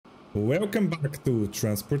Welcome back to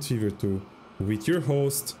Transport Fever 2 with your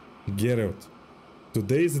host, Geralt.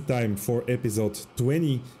 Today is the time for episode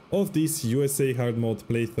 20 of this USA hard mode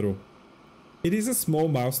playthrough. It is a small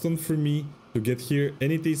milestone for me to get here,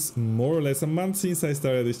 and it is more or less a month since I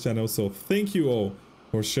started this channel, so thank you all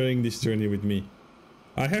for sharing this journey with me.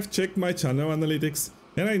 I have checked my channel analytics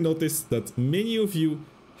and I noticed that many of you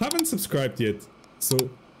haven't subscribed yet, so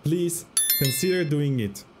please consider doing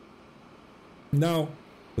it. Now,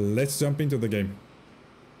 let's jump into the game.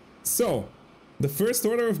 So, the first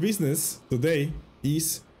order of business today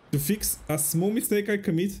is to fix a small mistake I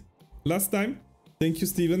committed last time. Thank you,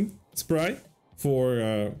 Steven Spry,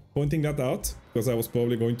 for pointing that out, because I was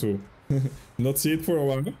probably going to not see it for a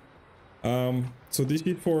while. So this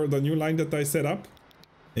is for the new line that I set up.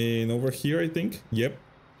 And over here, I think, yep.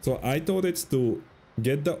 So I told it to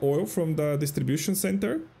get the oil from the distribution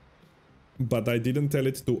center, but I didn't tell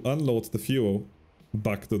it to unload the fuel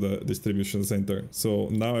back to the distribution center. So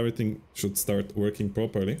now everything should start working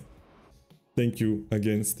properly. Thank you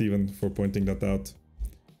again, Steven, for pointing that out.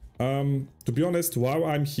 To be honest, while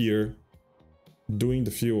I'm here doing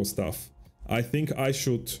the fuel stuff, I think I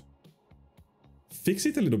should fix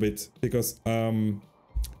it a little bit, because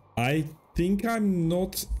I think I'm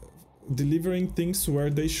not delivering things where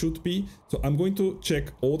they should be. So I'm going to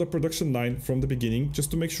check all the production line from the beginning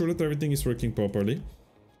just to make sure that everything is working properly.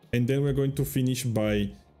 And then we're going to finish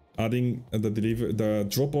by adding the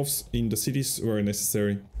drop-offs in the cities where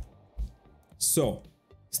necessary. So,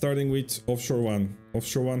 starting with offshore one.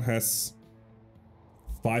 Offshore one has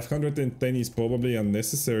 510 is probably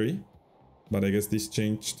unnecessary, but I guess this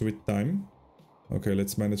changed with time. Okay,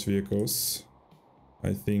 let's manage vehicles.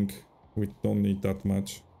 I think we don't need that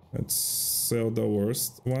much. Let's sell the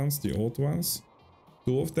worst ones, the old ones.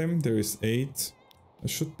 2 of them, there is 8. That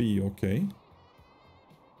should be okay.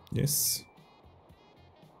 Yes.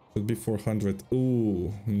 Should be 400.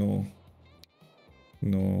 Ooh, no.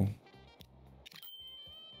 No.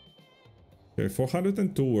 Okay,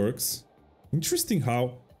 402 works. Interesting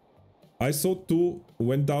how I saw 2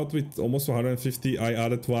 went out with almost 150. I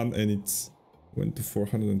added 1 and it went to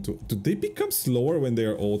 402. Do they become slower when they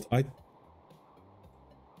are old? I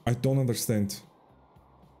don't understand.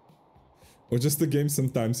 Or just the game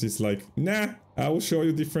sometimes is like, nah, I will show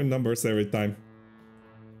you different numbers every time.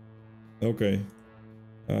 Okay.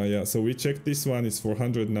 Yeah, so we checked this one is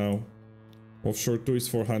 400 now. Offshore 2 is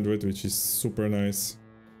 400, which is super nice.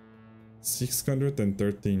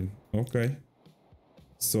 613. Okay.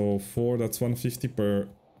 So 4, that's 150 per.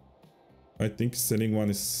 I think selling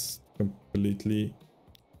one is completely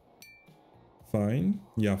fine.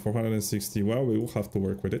 Yeah, 460. Well, we will have to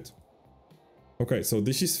work with it. Okay, so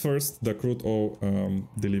this is first the crude oil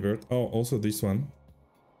delivered. Oh, also this one.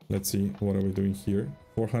 Let's see, what are we doing here?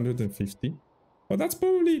 450. Oh, that's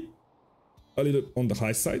probably a little on the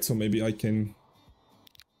high side, so maybe I can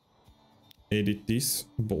edit this,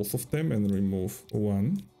 both of them, and remove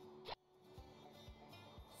one.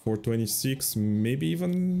 426, maybe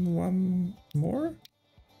even one more?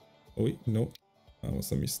 Oh, wait, no, that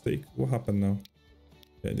was a mistake. What happened now?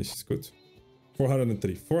 Yeah, this is good.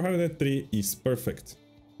 403. 403 is perfect.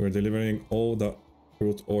 We're delivering all the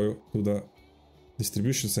crude oil to the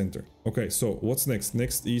distribution center. Okay, so what's next?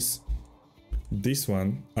 Next is this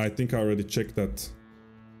one. I think I already checked that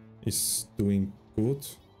is doing good.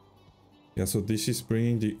 Yeah, so this is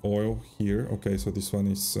bringing the oil here. Okay, so this one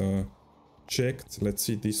is checked. Let's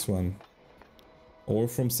see this one. Oil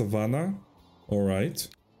from Havana. All right.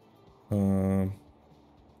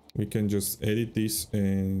 We can just edit this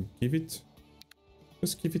and give it.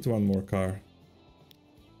 Just give it one more car.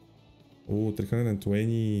 Oh,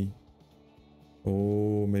 320.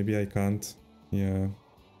 Oh, maybe I can't. Yeah.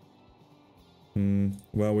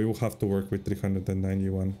 Well, we will have to work with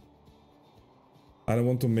 391. I don't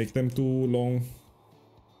want to make them too long.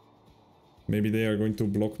 Maybe they are going to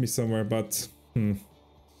block me somewhere, but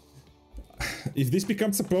if this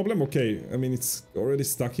becomes a problem, okay. I mean, it's already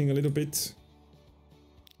stacking a little bit.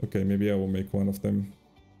 Okay, maybe I will make one of them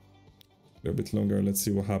a little bit longer. Let's see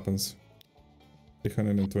what happens.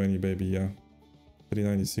 320, baby, yeah.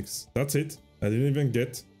 396. That's it. I didn't even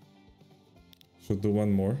get. Should do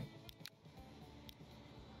one more.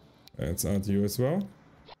 Let's add you as well.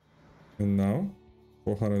 And now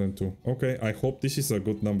 402. Okay, I hope this is a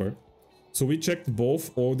good number. So we checked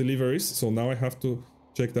both oil deliveries. So now I have to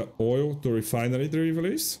check the oil to refinery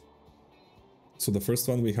deliveries. So the first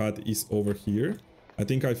one we had is over here. I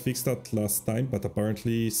think I fixed that last time, but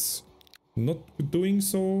apparently it's not doing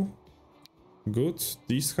so good.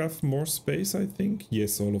 These have more space, I think.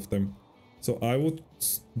 Yes, all of them. So I would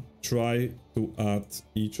try to add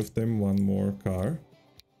each of them one more car.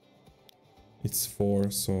 It's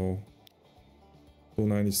 4, so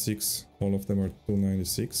 296. All of them are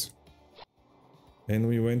 296. And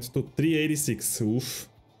we went to 386. Oof.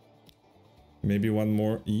 Maybe one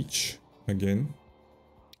more each again.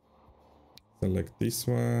 Select this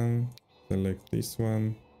one. Select this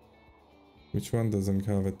one. Which one doesn't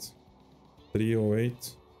have it?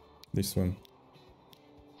 308. This one.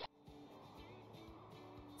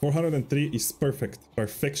 403 is perfect.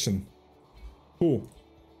 Perfection. Cool.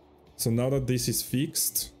 So now that this is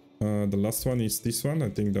fixed, the last one is this one. I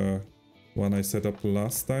think the one I set up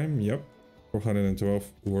last time. Yep.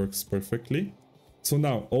 412 works perfectly. So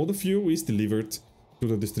now all the fuel is delivered to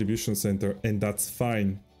the distribution center, and that's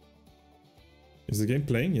fine. Is the game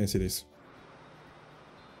playing? Yes, it is.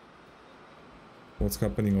 What's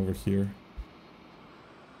happening over here?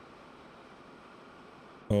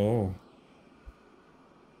 Oh.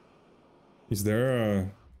 Is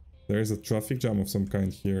there a traffic jam of some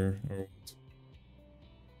kind here? Or what?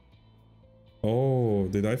 Oh,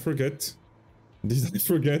 did I forget? Did I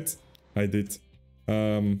forget? I did.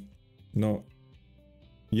 No.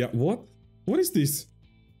 Yeah, what? What is this?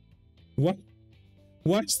 What?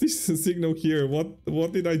 Why is this signal here?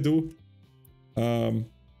 What did I do?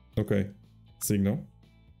 Okay. Signal.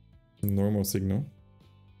 Normal signal.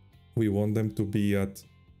 We want them to be at...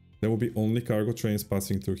 There will be only cargo trains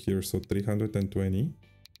passing through here, so 320.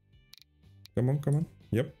 Come on, come on.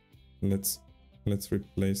 Yep. Let's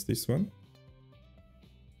replace this one.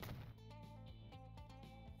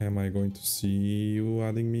 Am I going to see you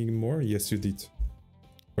adding me more? Yes, you did.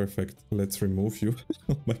 Perfect. Let's remove you.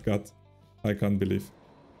 Oh my god. I can't believe.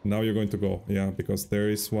 Now you're going to go. Yeah, because there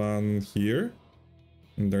is one here.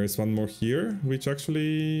 And there is one more here, which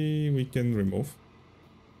actually we can remove.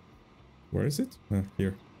 Where is it? Ah,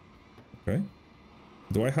 here. Okay.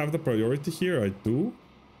 Do I have the priority here? I do.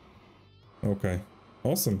 Okay.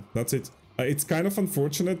 Awesome. That's it. It's kind of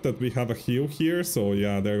unfortunate that we have a hill here, so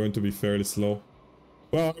yeah, they're going to be fairly slow.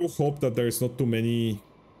 Well, I hope that there is not too many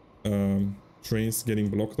trains getting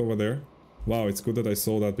blocked over there. Wow, it's good that I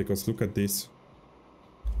saw that, because look at this.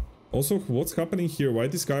 Also, what's happening here? Why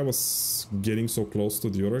this guy was getting so close to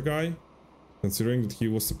the other guy? Considering that he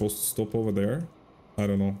was supposed to stop over there? I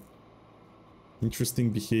don't know. Interesting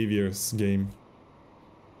behaviors, game.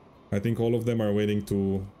 I think all of them are waiting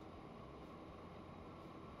to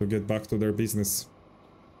get back to their business.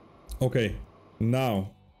 Okay, now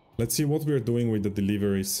let's see what we're doing with the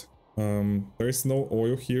deliveries. There is no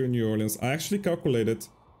oil here in New Orleans. I actually calculated.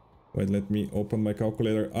 Wait, let me open my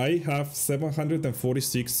calculator. I have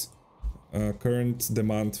 746 current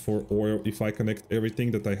demand for oil if I connect everything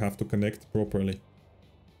that I have to connect properly.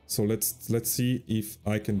 So let's see if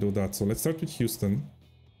I can do that. So let's start with Houston.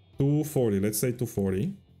 240, let's say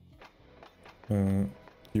 240.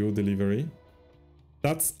 Fuel delivery.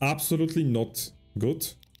 That's absolutely not good.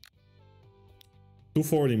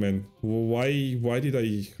 240, man. Why did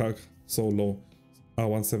I have so low?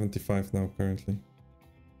 175 now currently.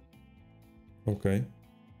 Okay.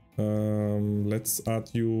 Let's add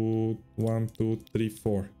you 1, 2, 3,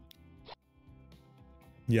 4.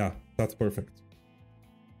 Yeah, that's perfect.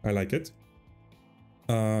 I like it.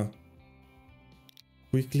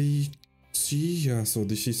 Quickly see. Yeah, so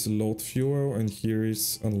this is load fuel and here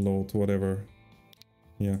is unload whatever.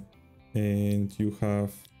 Yeah. And you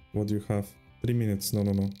have... What do you have? 3 minutes. No.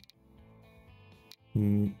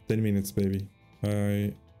 10 minutes, baby.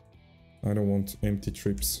 I don't want empty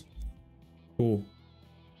trips. Cool.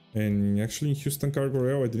 And actually in Houston Cargo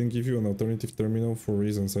Rail I didn't give you an alternative terminal for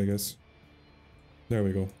reasons, I guess. There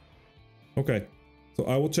we go. Okay. So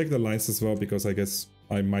I will check the lines as well, because I guess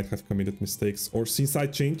I might have committed mistakes. Or since I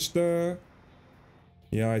changed the...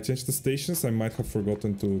 Yeah, I changed the stations, I might have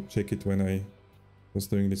forgotten to check it when I was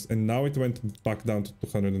doing this. And now it went back down to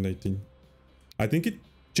 218. I think it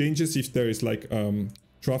changes if there is like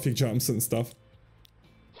traffic jams and stuff.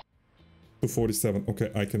 247. Okay,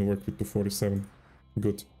 I can work with 247.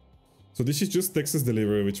 Good. So this is just Texas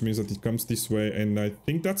delivery, which means that it comes this way. And I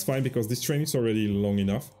think that's fine because this train is already long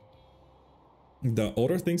enough. The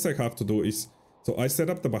other things I have to do is... So I set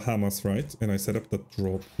up the Bahamas, right? And I set up the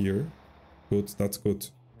drop here. Good, that's good.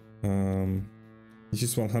 This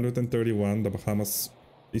is 131. The Bahamas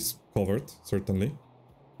is covered, certainly.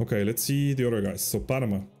 Okay, let's see the other guys. So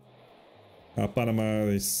Panama. Panama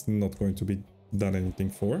is not going to be done anything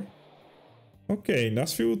for. Okay,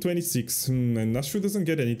 Nashville 26. And Nashville doesn't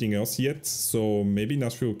get anything else yet. So maybe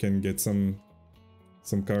Nashville can get some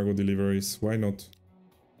cargo deliveries. Why not?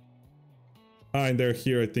 And they're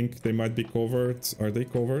here. I think they might be covered. Are they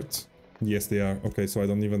covered? Yes, they are. Okay, so I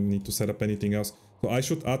don't even need to set up anything else. So I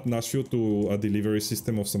should add Nashville to a delivery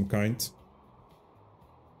system of some kind.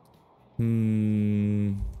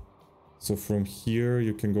 So from here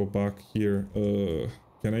you can go back here.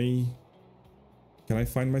 Can I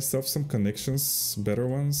find myself some connections, better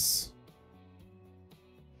ones?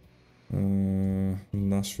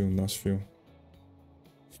 Nashville.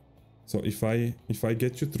 So if I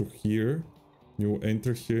get you through here, you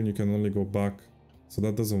enter here and you can only go back. So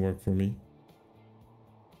that doesn't work for me.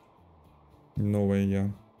 No way, yeah.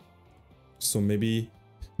 So maybe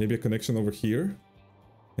a connection over here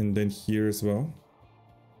and then here as well.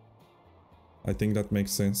 I think that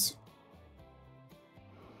makes sense.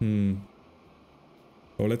 Oh,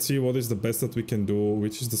 let's see what is the best that we can do.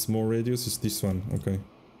 Which is the small radius? Is this one? Okay.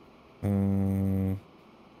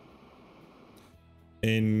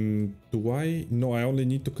 And do I? No, I only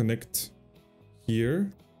need to connect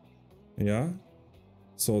here. Yeah.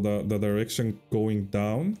 So the direction going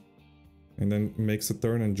down, and then makes a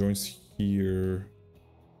turn and joins here.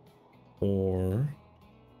 Or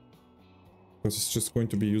because it's just going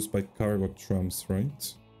to be used by cargo trams,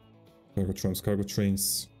 right? Cargo trams, cargo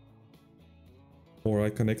trains. Or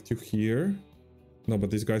I connect you here. No,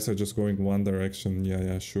 but these guys are just going one direction.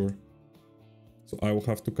 Yeah, sure. So I will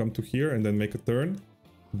have to come to here and then make a turn,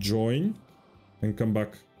 join, and come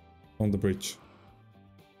back on the bridge.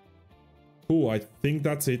 Cool, I think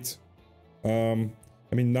that's it. I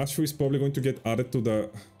mean, Nashville is probably going to get added to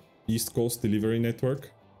the East Coast delivery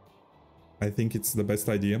network. I think it's the best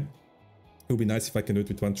idea. It would be nice if I can do it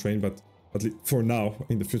with one train, but at least for now,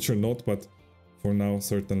 in the future not, but for now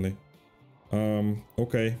certainly.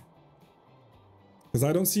 Okay. Because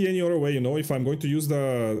I don't see any other way, you know, if I'm going to use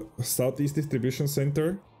the Southeast Distribution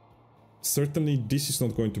Center, certainly this is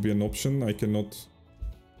not going to be an option. I cannot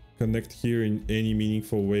connect here in any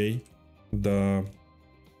meaningful way.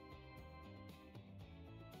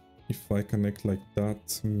 If I connect like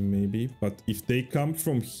that, maybe. But if they come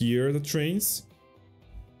from here, the trains,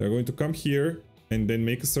 they're going to come here and then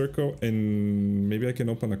make a circle, and maybe I can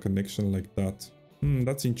open a connection like that.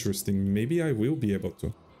 That's interesting. Maybe I will be able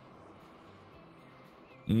to.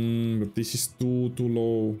 But this is too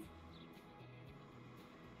low.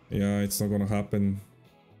 Yeah, it's not gonna happen.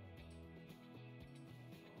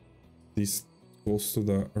 This goes to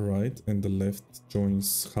the right and the left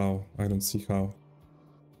joins. How? I don't see how.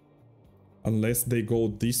 Unless they go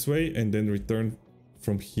this way and then return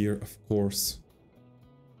from here, of course.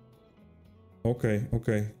 Okay.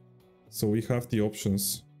 So we have the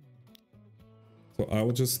options. So I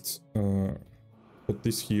will just put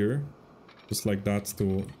this here, just like that,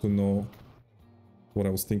 to know what I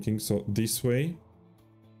was thinking. So this way,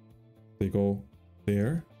 they go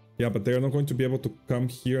there. Yeah, but they're not going to be able to come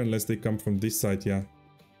here unless they come from this side, yeah.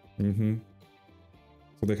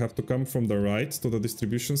 So they have to come from the right to the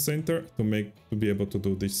distribution center to be able to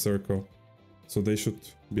do this circle. So they should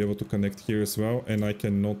be able to connect here as well, and I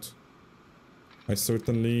cannot. I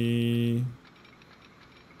certainly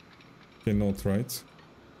cannot, right?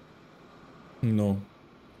 No,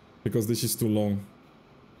 because this is too long.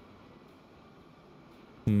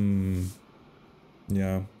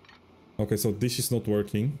 Yeah. Okay, so this is not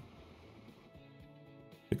working.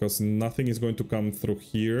 Because nothing is going to come through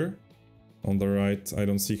here. On the right, I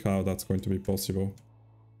don't see how that's going to be possible.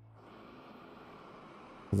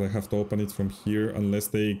 Because I have to open it from here unless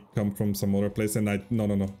they come from some other place, and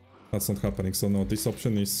no. That's not happening. So no, this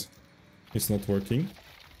option is not working.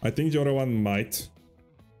 I think the other one might,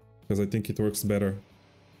 because I think it works better.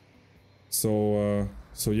 So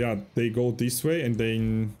yeah, they go this way and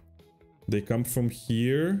then they come from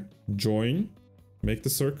here, join, make the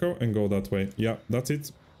circle and go that way. Yeah, that's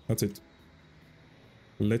it. That's it.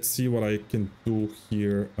 Let's see what I can do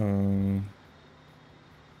here.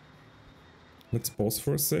 Let's pause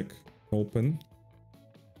for a sec. Open.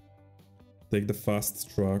 Take the fast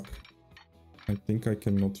track. I think I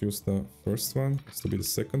cannot use the first one. It has to be the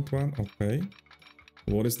second one. Okay.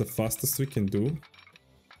 What is the fastest we can do?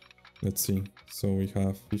 Let's see. So we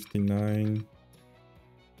have 59,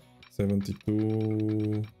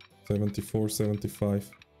 72, 74,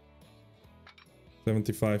 75.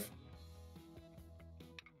 75.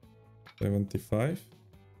 75.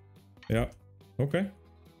 Yeah. Okay.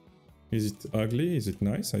 Is it ugly? Is it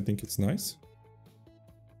nice? I think it's nice.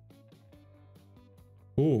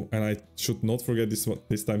 Oh, and I should not forget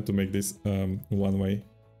this time to make this one way.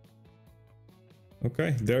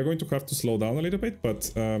 Okay, they're going to have to slow down a little bit,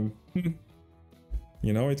 but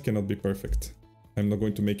you know, it cannot be perfect. I'm not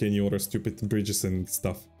going to make any other stupid bridges and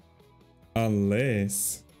stuff.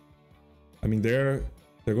 Unless... I mean, they're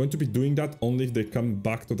going to be doing that only if they come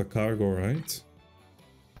back to the cargo, right?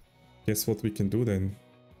 Guess what we can do then?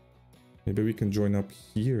 Maybe we can join up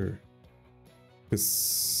here.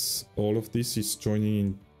 Because all of this is joining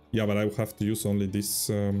in Yeah, but I will have to use only this.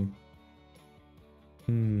 Is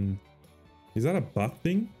that a bad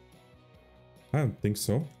thing? I don't think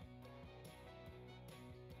so.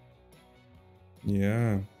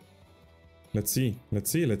 Yeah. Let's see.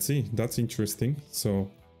 That's interesting.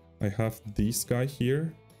 So I have this guy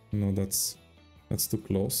here. No, that's too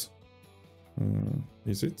close.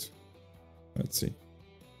 Is it? Let's see.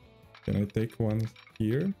 Can I take one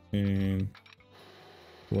here? And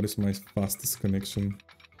what is my fastest connection?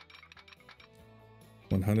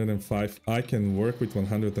 105. I can work with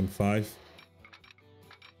 105.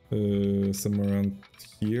 Somewhere around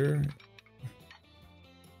here.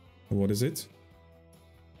 What is it?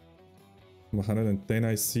 110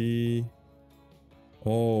 I see.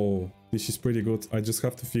 Oh, this is pretty good. I just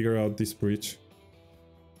have to figure out this bridge.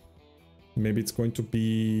 Maybe it's going to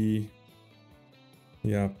be...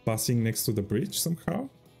 yeah, passing next to the bridge somehow?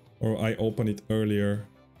 Or I open it earlier.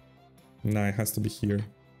 Nah, it has to be here.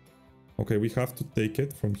 Okay, we have to take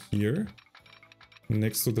it from here.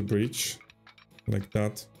 Next to the bridge. Like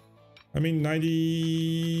that. I mean,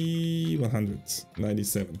 90... 100.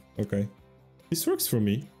 97. Okay. This works for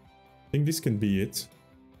me. I think this can be it.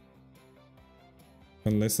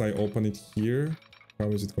 Unless I open it here. How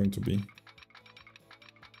is it going to be?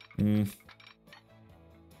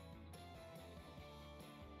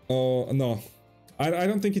 Oh, no. I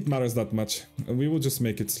don't think it matters that much. We will just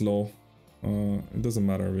make it slow. It doesn't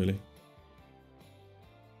matter, really.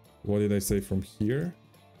 What did I say from here?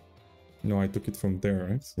 No, I took it from there,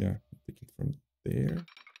 right? Yeah, I took it from there.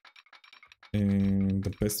 And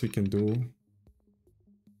the best we can do...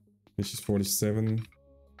 this is 47...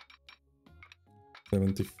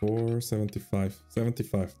 74, 75,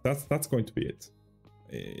 75. That's going to be it.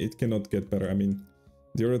 It cannot get better. I mean,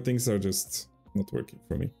 the other things are just not working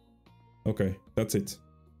for me. Okay, that's it.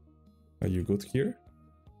 Are you good here?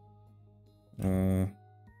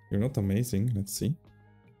 You're not amazing. Let's see.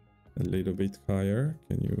 A little bit higher.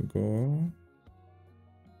 Can you go?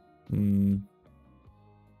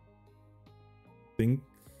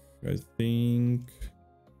 I think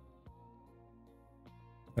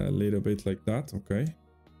a little bit like that. Okay.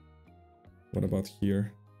 What about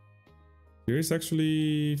here? Here is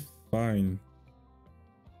actually fine.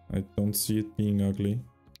 I don't see it being ugly.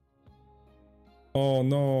 Oh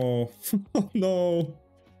no. No.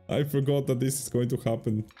 I forgot that this is going to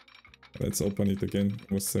happen. Let's open it again.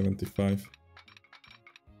 It was 75.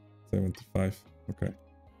 75. Okay.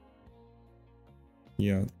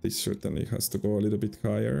 Yeah, this certainly has to go a little bit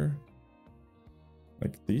higher.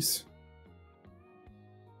 Like this.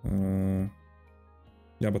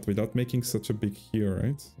 Yeah, but without making such a big here,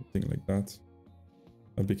 right? Something like that.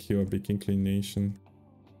 A big here, a big inclination.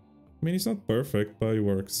 I mean, it's not perfect, but it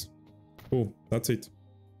works. Cool, that's it.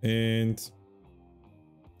 And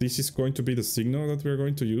this is going to be the signal that we're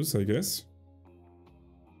going to use, I guess.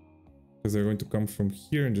 Because they're going to come from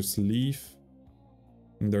here and just leave.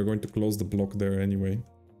 And they're going to close the block there anyway.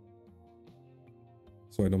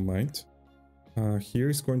 So I don't mind. Here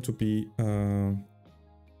is going to be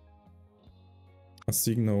a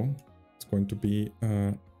signal. It's going to be,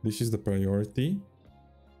 this is the priority.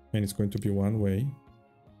 And it's going to be one way.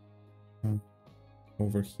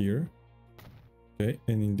 Over here. Okay,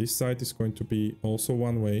 and in this side is going to be also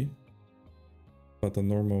one way. But a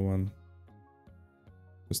normal one.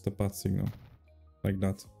 Just a path signal. Like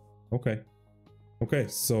that. Okay. Okay,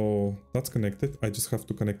 so that's connected. I just have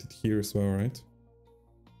to connect it here as well, right?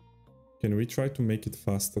 Can we try to make it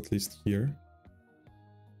fast, at least here?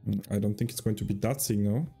 I don't think it's going to be that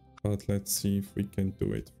signal, but let's see if we can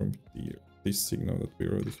do it from here. This signal that we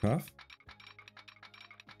already have.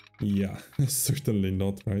 Yeah, certainly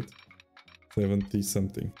not, right? 70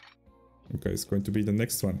 something. Okay, it's going to be the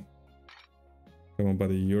next one. Come on,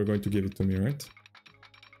 buddy, you're going to give it to me, right?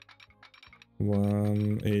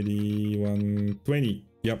 180, 120.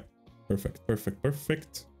 Yep, perfect, perfect,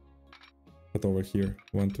 perfect. But over here,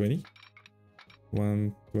 120.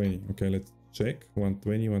 120. Okay, let's check.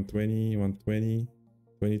 120, 120, 120,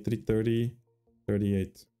 23, 30,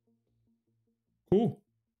 38. Cool.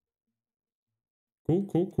 Cool,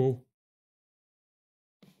 cool, cool.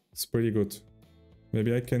 It's pretty good.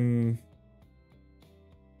 Maybe I can...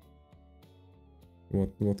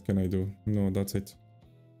 What can I do? No, that's it.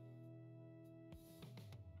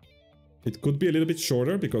 It could be a little bit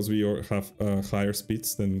shorter because we have higher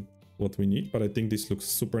speeds than what we need, but I think this looks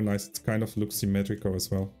super nice. It kind of looks symmetrical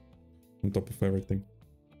as well on top of everything.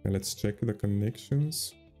 Okay, let's check the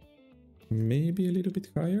connections. Maybe a little bit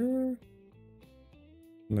higher.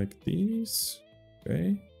 Like this.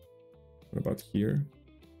 Okay. What about here?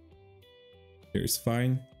 Here is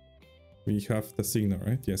fine. We have the signal,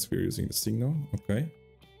 right? Yes, we're using the signal. Okay.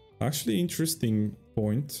 Actually, interesting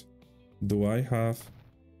point. Do I have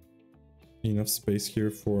enough space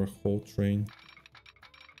here for a whole train?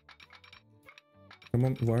 Come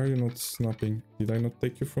on, why are you not snapping? Did I not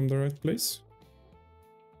take you from the right place?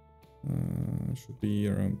 Should be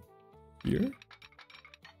around here.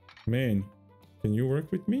 Man, can you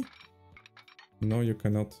work with me? No, you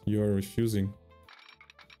cannot. You are refusing.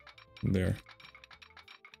 There.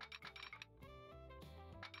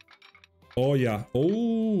 Oh yeah.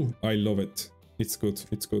 Oh, I love it. It's good.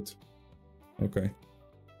 It's good. Okay.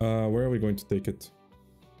 Where are we going to take it?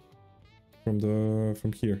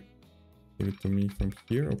 From here. Give it to me from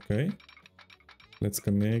here. Okay. Let's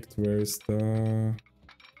connect. Where is the...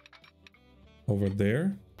 Over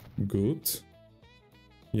there. Good.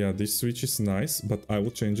 Yeah, this switch is nice, but I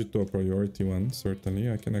will change it to a priority one, certainly.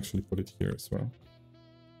 I can actually put it here as well.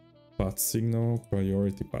 Path signal,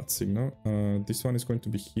 priority path signal. This one is going to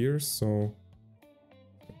be here, so...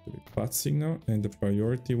 path signal, and the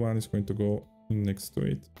priority one is going to go next to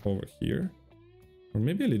it over here. Or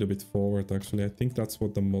maybe a little bit forward, actually. I think that's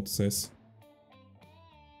what the mod says.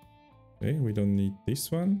 Okay, we don't need this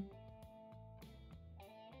one.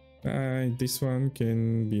 This one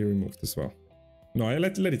can be removed as well. No,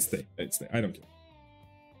 let it stay. Let it stay. I don't care.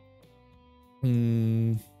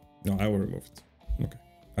 No, I will remove it. Okay.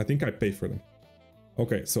 I think I pay for them.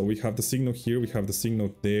 Okay, so we have the signal here. We have the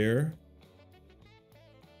signal there.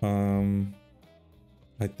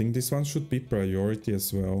 I think this one should be priority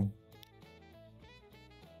as well.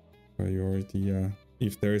 Priority, yeah.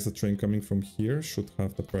 If there is a train coming from here, should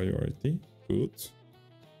have the priority. Good.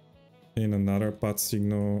 And another path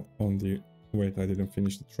signal on the... Wait, I didn't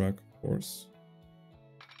finish the track, of course.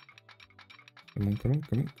 Come on, come on,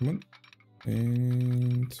 come on, come on.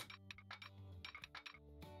 And...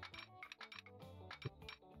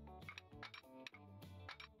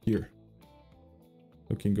 here.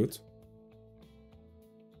 Looking good.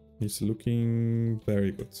 It's looking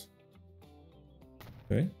very good.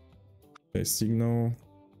 Okay. Okay, signal.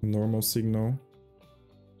 Normal signal.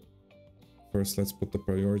 First, let's put the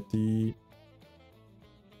priority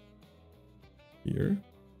here.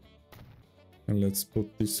 And let's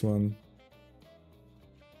put this one.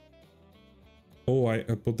 Oh, I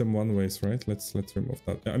put them one ways, right? Let's remove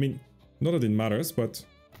that. I mean, not that it matters, but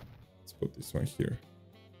let's put this one here.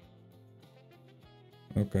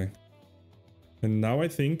 Okay. And now I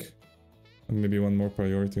think maybe one more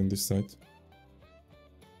priority on this side.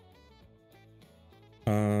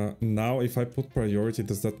 Now if I put priority,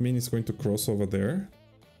 does that mean it's going to cross over there?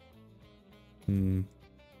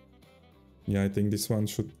 Yeah, I think this one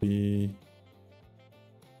should be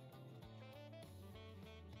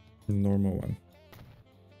the normal one.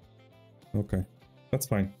 Okay, that's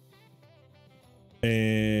fine.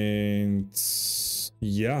 And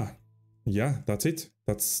yeah, that's it.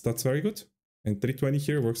 That's very good. And 320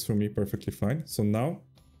 here works for me perfectly fine. So now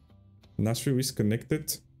Nashville is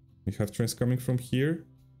connected. We have trains coming from here,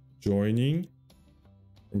 joining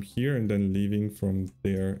from here, and then leaving from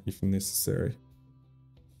there if necessary.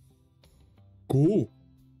 Cool.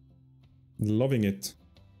 Loving it.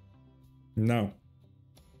 Now,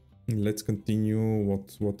 let's continue.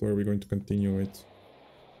 What are we going to continue with?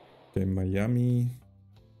 Okay, Miami.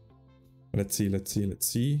 Let's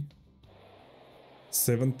see.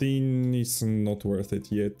 17 is not worth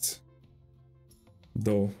it yet.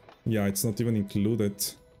 Though, yeah, it's not even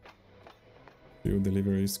included. Few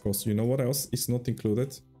deliveries cost. You know what else is not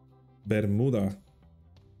included? Bermuda.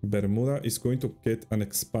 Bermuda is going to get an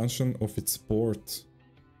expansion of its port.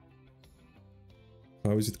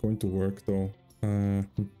 How is it going to work though? So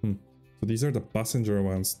these are the passenger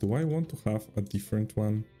ones. Do I want to have a different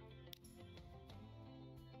one?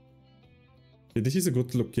 Yeah, this is a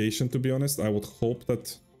good location, to be honest. I would hope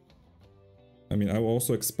that... I mean, I will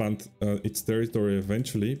also expand its territory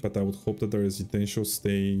eventually, but I would hope that the residential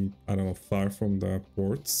stay, I don't know, far from the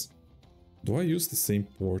ports. Do I use the same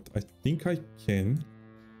port? I think I can.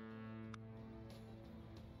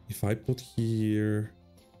 If I put here...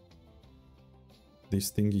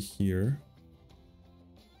 this thingy here...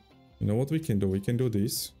 You know what we can do? We can do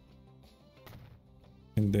this.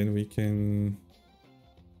 And then we can...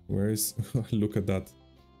 Where is... Look at that.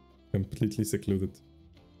 Completely secluded.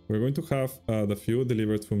 We're going to have the fuel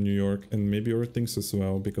delivered from New York and maybe other things as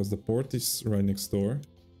well, because the port is right next door.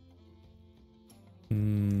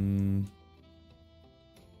 And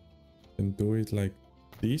do it like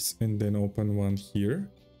this and then open one here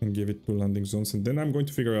and give it 2 landing zones. And then I'm going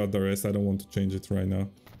to figure out the rest. I don't want to change it right now.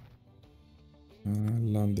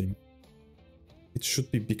 Landing. It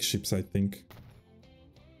should be big ships, I think.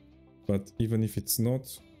 But even if it's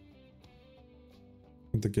not,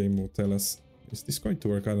 the game will tell us Is this going to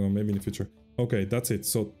work? I don't know, maybe in the future. Okay, that's it.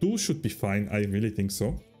 So 2 should be fine. I really think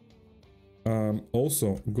so.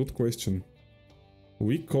 Also, good question.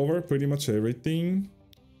 We cover pretty much everything.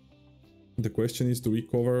 The question is, do we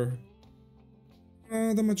cover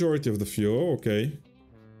the majority of the fuel? Okay.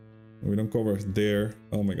 We don't cover there.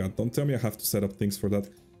 Oh my god, don't tell me I have to set up things for that.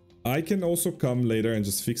 I can also come later and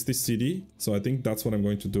just fix this city. So I think that's what I'm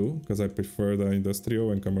going to do, because I prefer the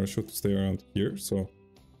industrial and commercial to stay around here. So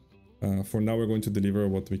for now, we're going to deliver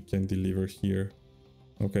what we can deliver here.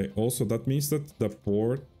 Okay, also that means that the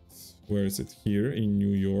port, where is it? Here in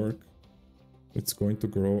New York, it's going to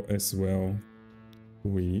grow as well.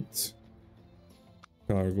 Wheat,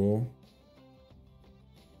 cargo.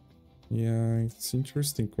 Yeah, it's an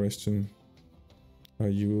interesting question. Are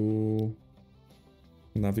you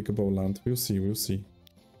navigable land? We'll see, we'll see.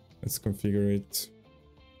 Let's configure it.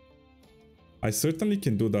 I certainly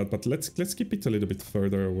can do that, but let's keep it a little bit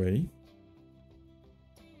further away.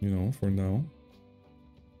 You know, for now.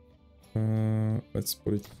 Let's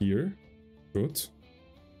put it here. Good.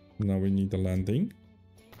 Now we need a landing.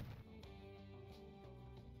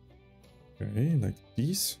 Okay, like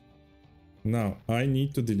this. Now, I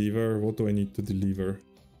need to deliver. What do I need to deliver?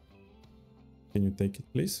 Can you take it,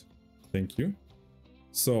 please? Thank you.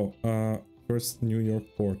 So, first New York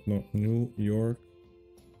port. No, New York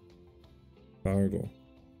cargo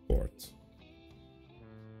port.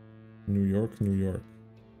 New York, New York.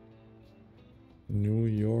 New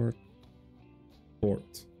York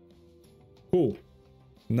port. Cool.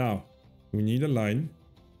 Now, we need a line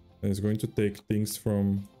that is going to take things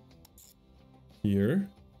from here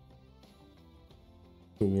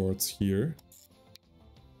towards here.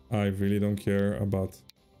 I really don't care about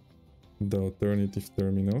the alternative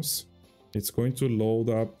terminals. It's going to load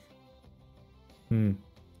up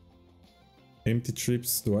empty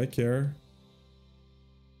trips. Do I care?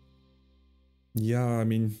 Yeah, I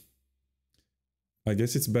mean, I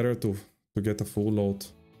guess it's better to get a full load.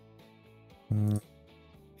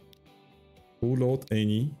 Full load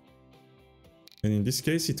any. And in this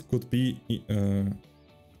case, it could be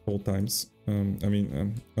all times. I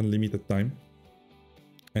mean, unlimited time.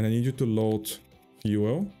 And I need you to load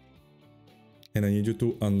fuel. And I need you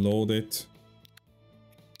to unload it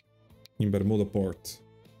in Bermuda port.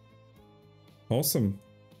 Awesome.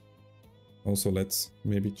 Also, let's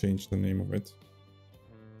maybe change the name of it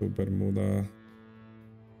to Bermuda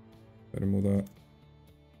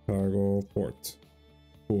cargo port.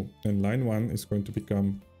 Cool. And line 1 is going to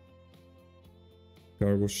become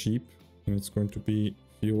cargo ship, and it's going to be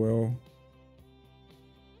fuel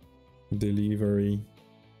delivery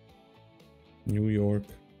New York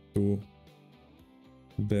to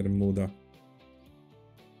Bermuda.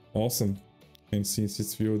 Awesome. And since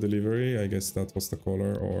it's fuel delivery, I guess that was the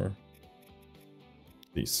color, or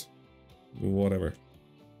this, whatever.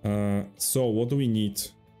 So what do we need?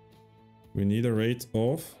 We need a rate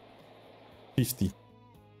of 50.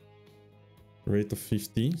 Rate of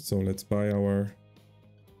 50. So let's buy our,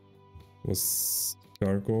 was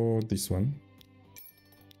cargo, this one.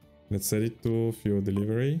 Let's set it to fuel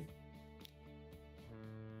delivery.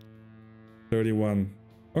 31.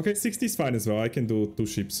 Okay, 60 is fine as well. I can do 2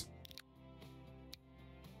 ships.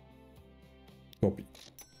 Copy.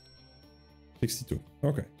 62.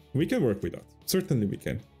 Okay, we can work with that. Certainly we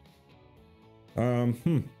can.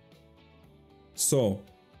 So,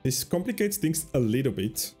 this complicates things a little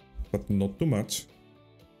bit, but not too much.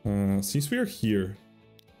 Since we are here,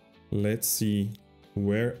 let's see,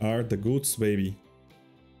 where are the goods, baby?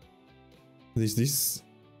 Is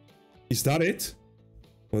that it?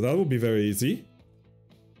 Well, that would be very easy.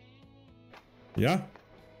 Yeah.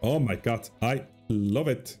 Oh my god, I love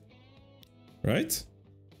it. Right?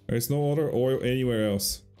 There is no other oil anywhere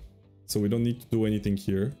else. So we don't need to do anything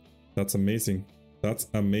here. That's amazing. That's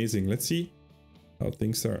amazing. Let's see how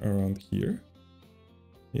things are around here.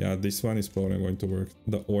 Yeah, this one is probably going to work.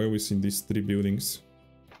 The oil is in these 3 buildings.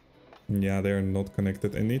 Yeah, they are not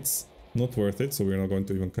connected, and it's not worth it, so we're not going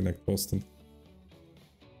to even connect Boston.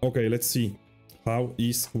 Okay, let's see. How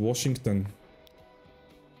is Washington?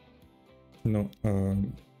 No,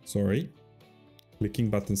 sorry. Clicking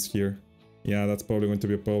buttons here. Yeah, that's probably going to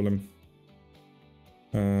be a problem.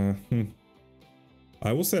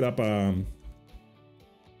 I will set up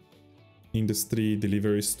industry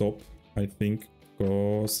delivery stop, I think,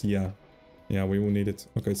 because yeah, we will need it.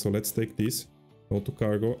 Okay, so let's take this, go to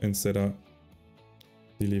cargo and set a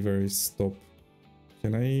delivery stop.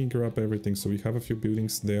 Can I grab everything? So we have a few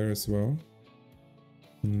buildings there as well.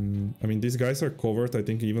 I mean, these guys are covered, I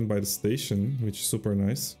think, even by the station, which is super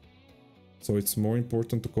nice. So it's more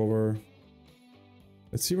important to cover.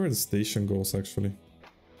 Let's see where the station goes, actually.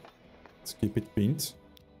 Let's keep it pinned.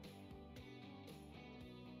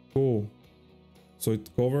 Cool. So it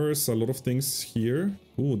covers a lot of things here.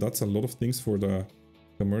 Ooh, that's a lot of things for the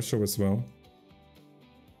commercial as well.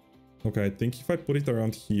 Okay, I think if I put it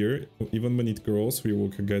around here, even when it grows, we will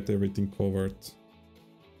get everything covered.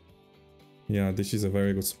 Yeah, this is a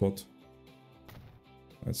very good spot.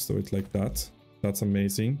 Let's do it like that. That's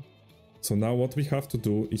amazing. So now what we have to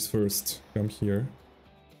do is first come here.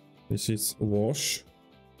 This is wash,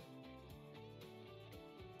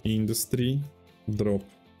 industry, drop.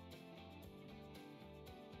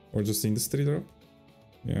 Or just industry drop.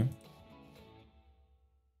 Yeah.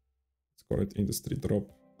 Let's call it industry drop.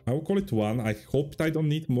 I will call it 1. I hope I don't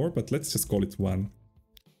need more, but let's just call it 1.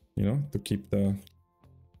 You know, to keep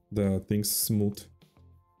the things smooth.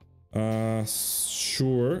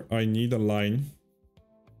 Sure, I need a line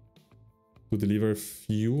to deliver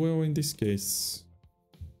fuel in this case.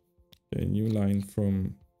 Okay, new line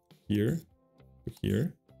from here to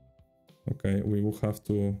here. Okay, we will have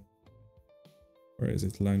to... Where is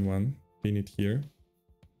it? Line 1. Pin it here.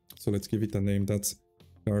 So let's give it a name. That's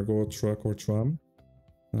cargo, truck, or tram.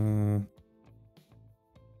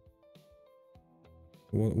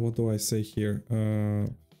 What do I say here?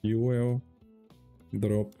 Fuel,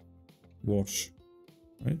 drop, wash.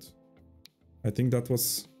 Right? I think that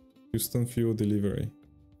was Houston fuel delivery.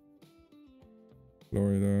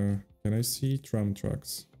 Florida. Can I see tram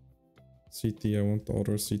tracks? City, I want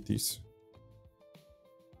other cities.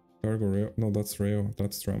 Cargo rail. No, that's rail.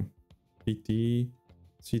 That's tram. PT.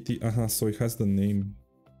 City. So it has the name.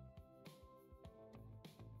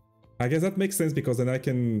 I guess that makes sense because then I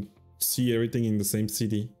can see everything in the same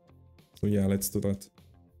city. So yeah, let's do that.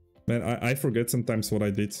 Man, I forget sometimes what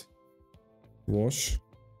I did. Wash,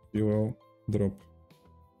 fuel, drop.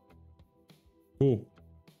 Cool.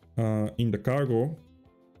 In the cargo,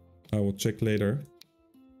 I will check later.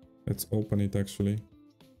 Let's open it actually.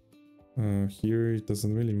 Here it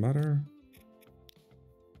doesn't really matter.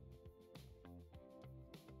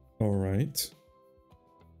 All right.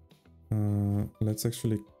 Let's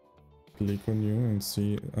actually click on you and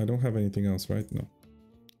see. I don't have anything else, right? No.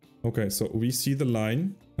 Okay, so we see the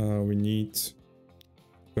line. We need to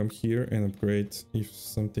come here and upgrade if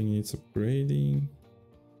something needs upgrading.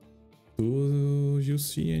 Do you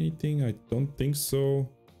see anything? I don't think so.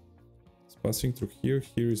 It's passing through here.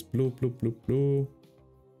 Here is blue, blue, blue, blue.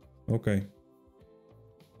 Okay.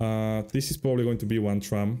 This is probably going to be 1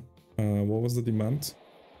 tram. What was the demand?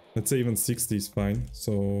 Let's say even 60 is fine.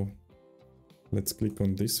 So let's click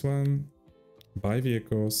on this one. Buy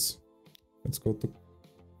vehicles. Let's go to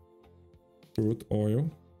crude oil.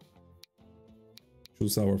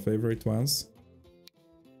 Choose our favorite ones.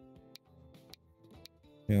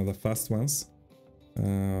 Yeah, the fast ones.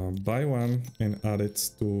 Buy one and add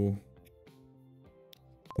it to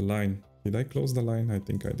the line. Did I close the line? I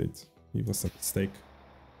think I did. It was a mistake.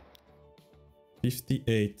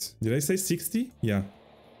 58. Did I say 60? Yeah.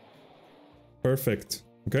 Perfect.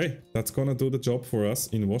 Okay, that's gonna do the job for us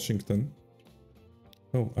in Washington.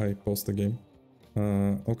 Oh, I paused the game.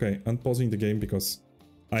 Okay, unpausing the game because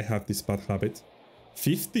I have this bad habit.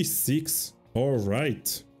 56. All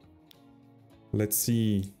right. Let's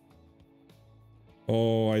see.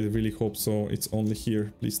 Oh, I really hope so. It's only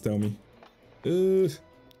here. Please tell me.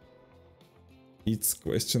 It's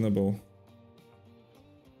questionable.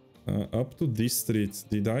 Up to this street.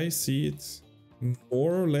 Did I see it?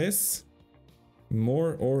 More or less?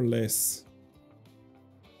 More or less.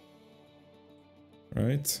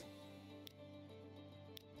 Right?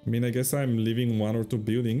 I mean, I guess I'm leaving 1 or 2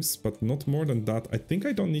 buildings, but not more than that. I think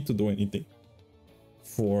I don't need to do anything.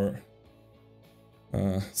 For...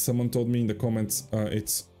 someone told me in the comments,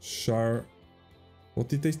 it's what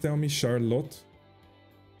did they tell me? Charlotte?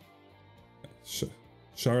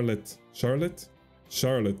 Charlotte,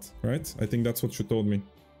 right? I think that's what she told me,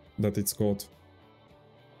 that it's called.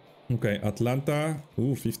 Okay, Atlanta,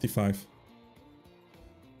 ooh, 55.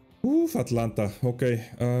 Oof, Atlanta, okay,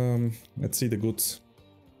 let's see the goods.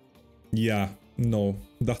 Yeah, no,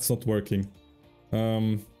 that's not working.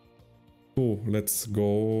 Cool, let's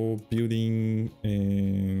go building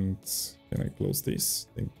and can I close this?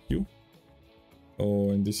 Thank you.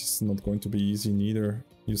 Oh, and this is not going to be easy neither,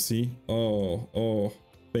 you see? Oh,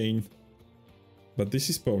 pain. But this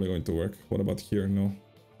is probably going to work. What about here? No,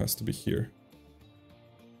 has to be here.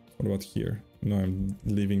 What about here? No, I'm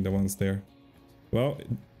leaving the ones there. Well,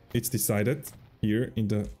 it's decided here in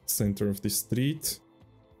the center of the street.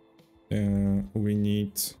 We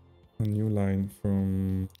need a new line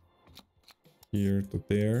from here to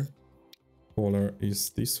there. Color is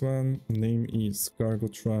this one. Name is cargo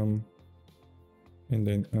tram. And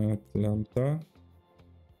then Atlanta.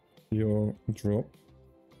 your drop.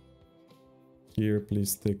 Here,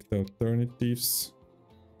 please take the alternatives.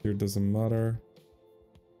 Here doesn't matter.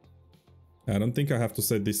 I don't think I have to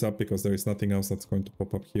set this up because there is nothing else that's going to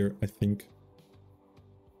pop up here, I think.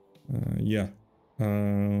 Yeah.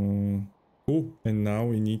 Oh, and now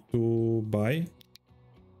we need to buy.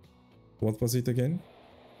 What was it again?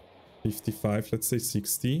 55, let's say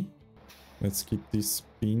 60. Let's keep this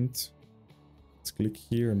pinned. Let's click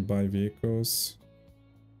here and buy vehicles.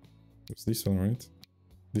 It's this one, right?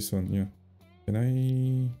 This one, yeah. Can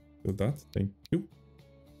I do that? Thank you.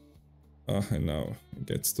 And now it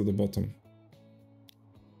gets to the bottom.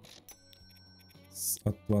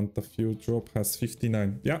 Atlanta fuel drop has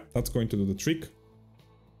 59. Yeah, that's going to do the trick.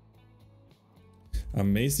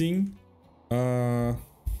 Amazing.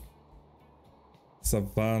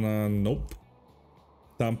 Savannah, nope.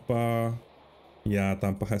 Tampa. Yeah,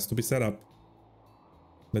 Tampa has to be set up.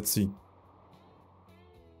 Let's see.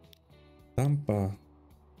 Tampa.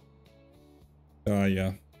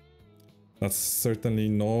 Yeah. That's certainly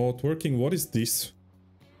not working. What is this?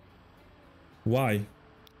 Why?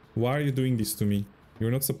 Why are you doing this to me?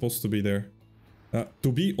 You're not supposed to be there.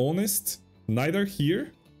 To be honest, neither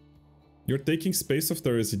here. You're taking space of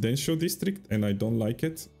the residential district and I don't like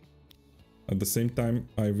it. At the same time,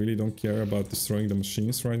 I really don't care about destroying the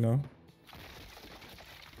machines right now.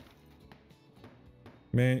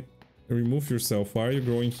 Man, remove yourself. Why are you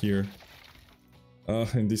growing here?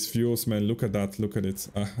 And these fuels, man, look at that. Look at it.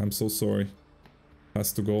 I'm so sorry.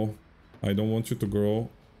 Has to go. I don't want you to grow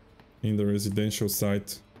in the residential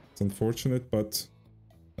site. It's unfortunate, but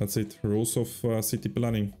that's it. Rules of city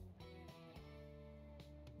planning.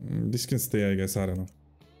 This can stay, I guess. I don't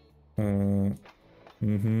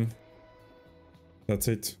know. That's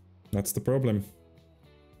it. That's the problem.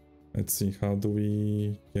 Let's see. How do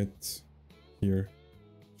we get here?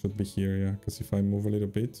 Should be here, yeah. Because if I move a little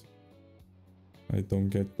bit, I don't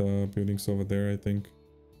get the buildings over there, I think.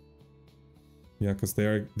 Yeah, because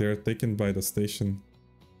they're taken by the station.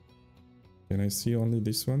 Can I see only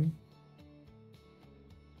this one?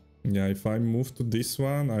 Yeah, if I move to this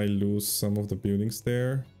one, I lose some of the buildings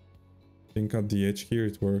there. I think at the edge here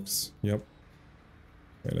it works. Yep.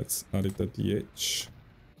 Okay, let's add it at the edge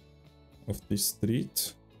of this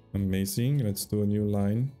street. Amazing. Let's do a new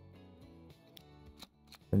line.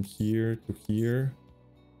 From here to here.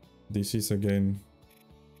 This is again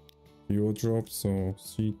fuel drop, so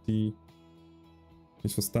city.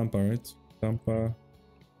 This was Tampa, right? Tampa,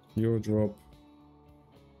 fuel drop.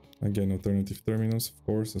 Again, alternative terminals, of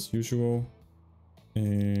course, as usual.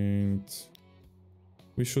 And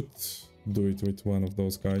we should do it with one of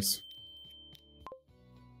those guys.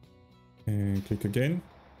 And click again.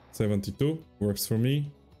 72 works for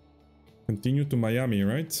me. Continue to Miami,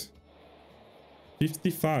 right?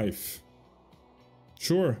 55.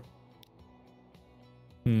 Sure.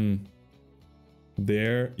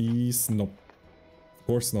 There is no. Of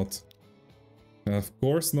course not. Of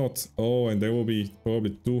course not. Oh, and there will be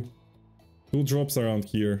probably two drops around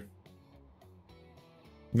here.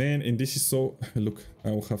 Man, and this is so... Look,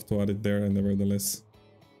 I will have to add it there nevertheless.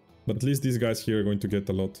 But at least these guys here are going to get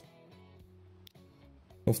a lot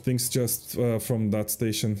of things just from that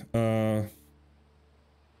station.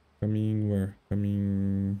 Coming where?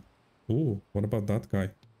 Coming... Ooh, what about that guy?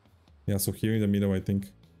 Yeah, so here in the middle, I think.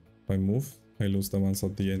 If I move, I lose the ones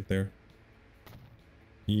at the end there.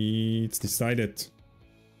 It's decided.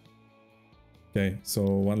 Okay, so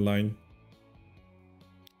one line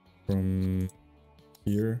from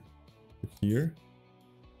here to here.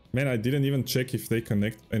 Man, I didn't even check if they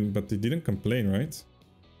connect, but they didn't complain, right?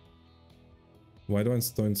 Why do I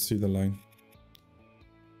don't see the line?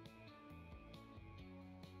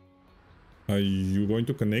 Are you going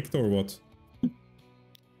to connect or what?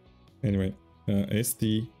 Anyway,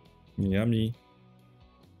 ST, Miami,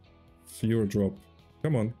 fuel drop.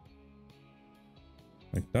 Come on.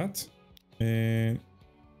 Like that. And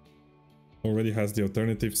already has the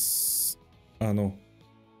alternatives. Ah, no.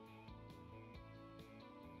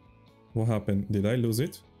 What happened? Did I lose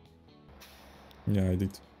it? Yeah, I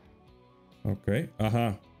did. Okay.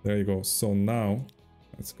 Aha. There you go. So now,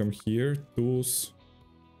 let's come here. Tools.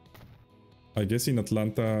 I guess in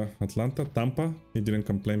Tampa, he didn't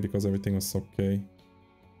complain because everything was okay.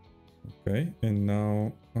 Okay, and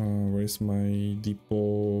now, where's my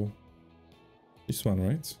depot? This one,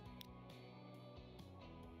 right?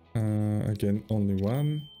 Again, only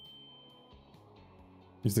one.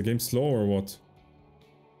 Is the game slow or what?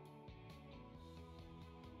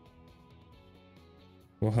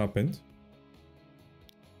 What happened?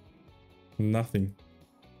 Nothing.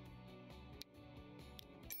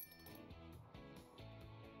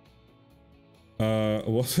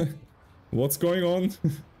 What? What's going on?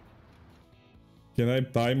 Can I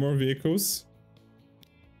buy more vehicles?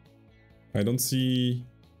 I don't see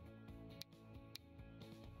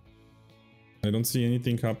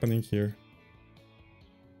anything happening here.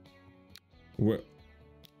 Where?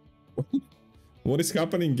 What is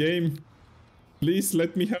happening, game? Please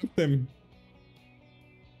let me help them.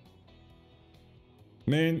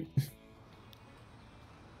 Man.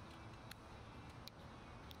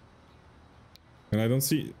 And I don't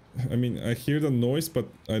see... I mean, I hear the noise, but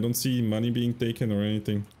I don't see money being taken or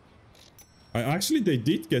anything. Actually, they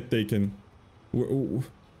did get taken.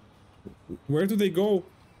 Where do they go?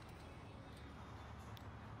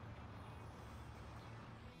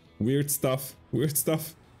 Weird stuff. Weird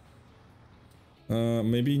stuff.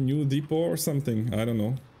 Maybe new depot or something. I don't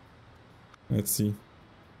know. Let's see.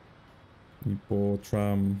 Depot,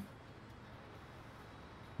 tram.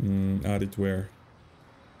 Add it where?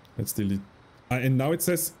 Let's delete. And now it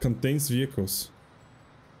says contains vehicles.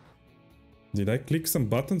 Did I click some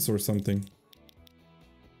buttons or something?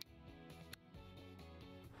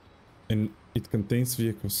 And it contains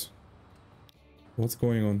vehicles. What's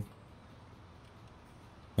going on?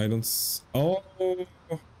 I don't oh,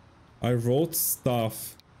 I wrote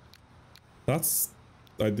stuff. That's...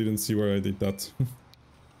 I didn't see where I did that.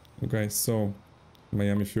 Okay, so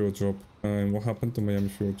Miami fuel drop. And what happened to Miami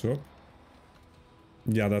fuel drop?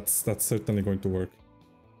 Yeah, that's certainly going to work.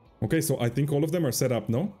 Okay, so I think all of them are set up,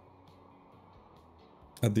 no?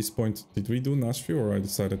 At this point, did we do Nashville or I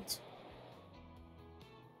decided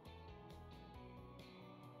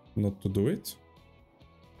not to do it?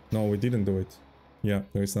 No, we didn't do it. Yeah,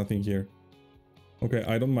 there is nothing here. Okay,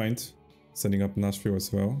 I don't mind setting up Nashville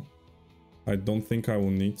as well. I don't think I will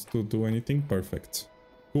need to do anything. Perfect.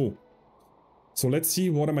 Cool. So let's see,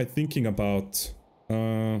 what am I thinking about?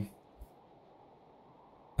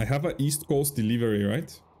 I have an East Coast delivery,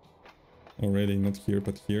 right? Already, not here,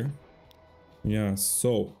 but here. Yeah,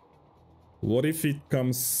 so what if it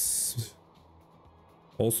comes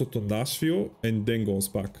also to Nashville and then goes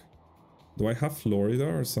back? Do I have Florida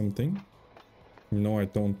or something? No, I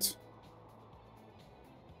don't.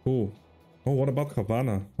 Cool. Oh, what about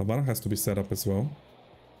Havana? Havana has to be set up as well.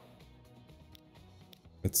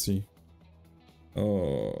 Let's see.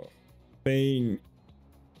 Oh, pain.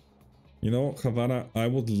 You know, Havana, I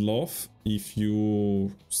would love if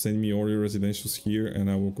you send me all your residentials here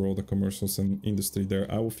and I will grow the commercials and industry there.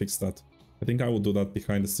 I will fix that. I think I will do that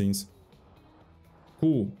behind the scenes.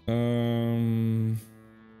 Cool.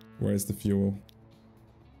 Where is the fuel?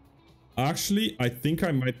 Actually, I think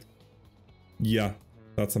I might... Yeah,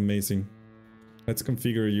 that's amazing. Let's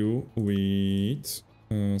configure you with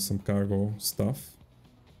some cargo stuff.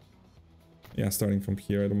 Yeah, starting from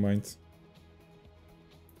here, I don't mind.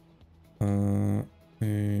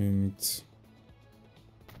 And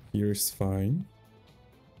here's fine.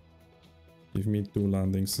 Give me 2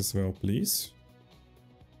 landings as well, please.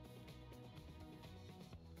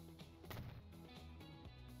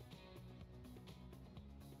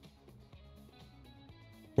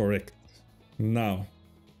 Correct. Now.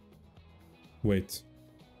 Wait.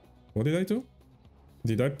 What did I do?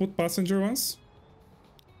 Did I put passenger ones?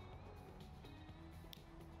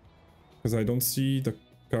 Because I don't see the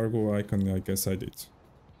cargo icon. I guess I did.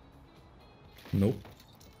 Nope.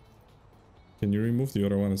 Can you remove the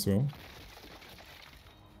other one as well?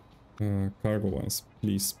 Cargo ones,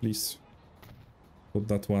 please, please. Put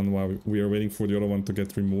that one while we are waiting for the other one to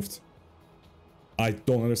get removed. I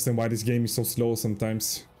don't understand why this game is so slow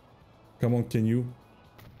sometimes. Come on, can you?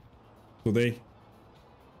 Today.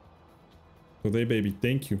 Today, baby,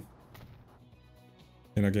 thank you.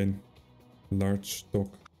 And again, large dock.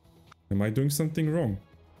 Am I doing something wrong?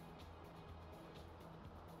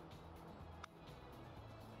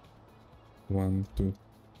 One, two.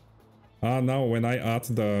 Ah, now when I add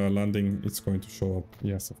the landing, it's going to show up.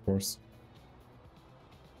 Yes, of course.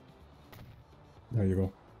 There you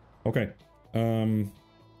go. Okay.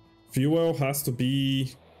 Fuel has to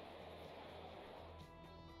be...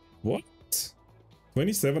 What?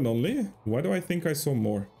 27 only? Why do I think I saw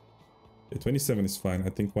more? Yeah, 27 is fine. I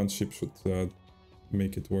think one ship should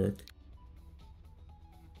make it work.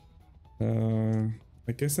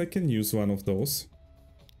 I guess I can use one of those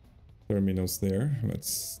terminals there.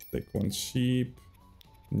 Let's take one ship,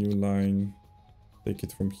 new line, take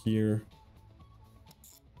it from here.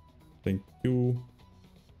 Thank you.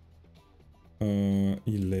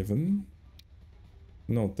 11.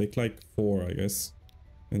 No, take like 4, I guess.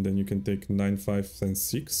 And then you can take 9, 5, and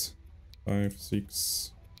 6. 5,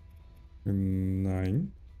 6, and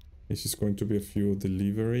 9. This is going to be a fuel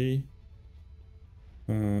delivery.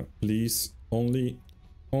 Please, only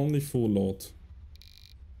full load.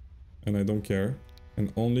 and I don't care,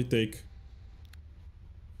 and only take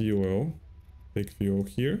fuel. Take fuel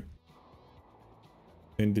here.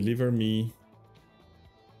 And deliver me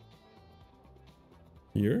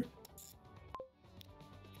here.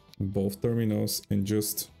 Both terminals and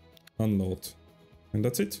just unload. And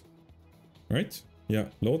that's it. Right? Yeah,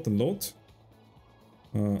 load and load.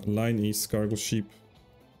 Line is cargo ship.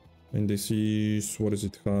 And this is, what is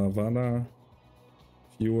it? Havana.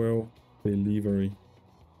 Fuel delivery.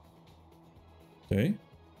 Okay.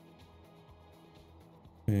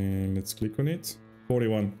 And let's click on it.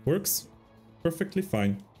 41 works perfectly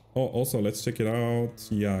fine. Oh, also let's check it out.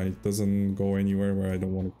 Yeah, it doesn't go anywhere where I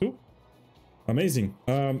don't want it to. Amazing.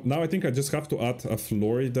 Now I think I just have to add a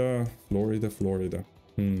Florida.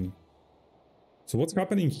 So what's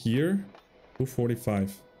happening here?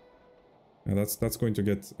 245. And that's going to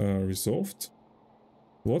get resolved.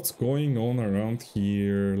 What's going on around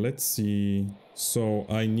here? Let's see. So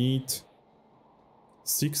I need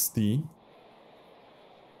 60,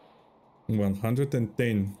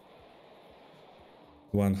 110,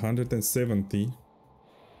 170,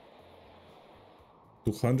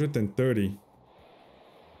 230,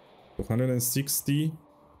 260,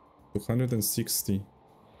 260.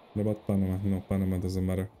 What about Panama? No, Panama doesn't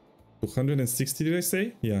matter. 260 did I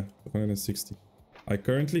say? Yeah, 260. I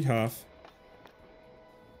currently have...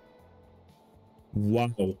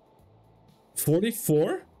 Wow.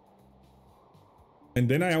 44? And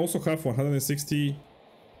then I also have 160...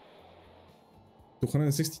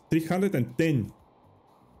 260... 310.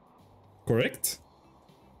 Correct?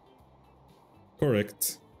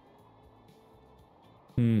 Correct.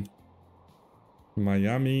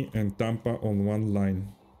 Miami and Tampa on one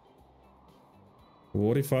line.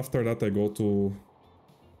 What if after that I go to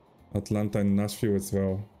Atlanta and Nashville as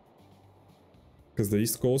well? Because the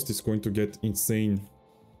East Coast is going to get insane.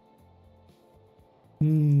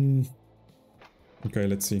 Okay,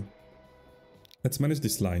 let's see. Let's manage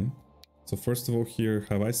this line. So first of all here,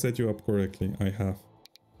 have I set you up correctly? I have.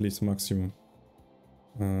 Please maximum.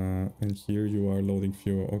 And here you are loading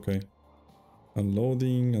fuel. Okay.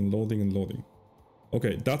 Unloading, unloading, unloading.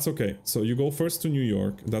 Okay, that's okay. So you go first to New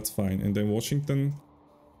York. That's fine. And then Washington.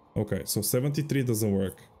 Okay, so 73 doesn't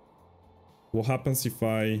work. What happens if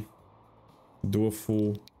I do a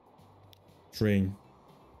full train?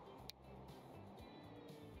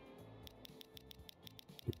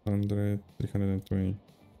 200, 320.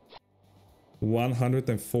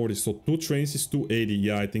 140. So 2 trains is 280.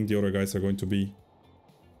 Yeah, I think the other guys are going to be...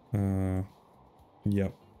 yeah.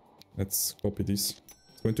 Let's copy this.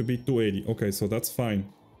 It's going to be 280. Okay, so that's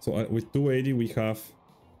fine. So with 280 we have...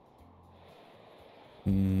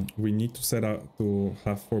 we need to set up to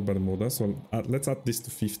have for Bermuda. So let's add this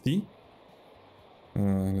to 50.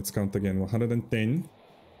 Let's count again. 110.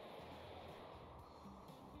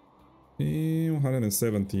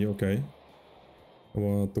 170. Okay.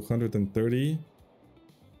 230.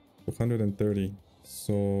 230.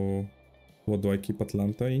 So what do I keep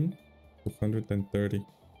Atlanta in? 230.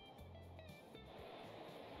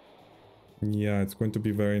 Yeah, it's going to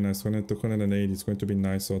be very nice. 280. It's going to be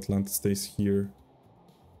nice. So Atlanta stays here.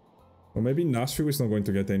 Or maybe Nashville is not going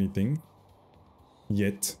to get anything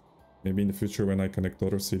yet. Maybe in the future when I connect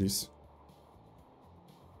other cities.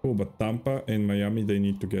 Oh, but Tampa and Miami, they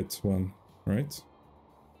need to get one, right?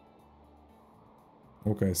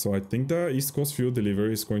 Okay, so I think the East Coast fuel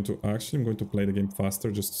delivery is going to... Actually, I'm going to play the game faster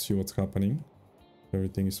just to see what's happening.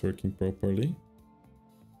 Everything is working properly.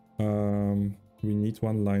 We need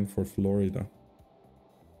one line for Florida.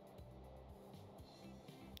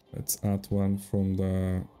 Let's add one from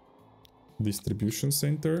the distribution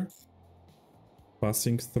center.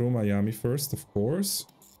 Passing through Miami first, of course.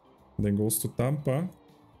 Then goes to Tampa.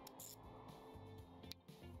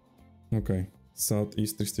 Okay,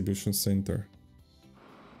 Southeast Distribution Center.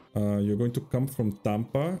 You're going to come from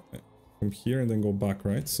Tampa, from here, and then go back,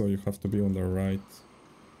 right? So you have to be on the right,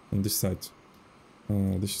 on this side.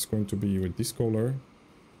 This is going to be with this color.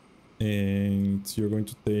 And you're going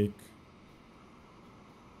to take...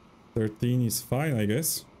 13 is fine, I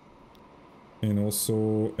guess. And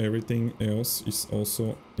also everything else is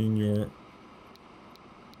also in your...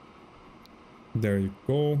 There you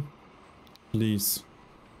go. Please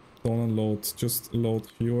don't unload, just load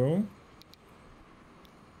fuel.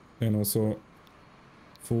 And also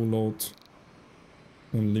full load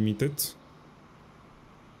unlimited.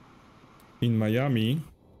 In Miami,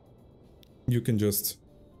 you can just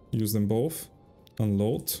use them both.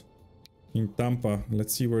 Unload. In Tampa,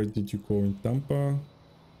 let's see, where did you go in Tampa?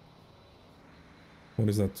 What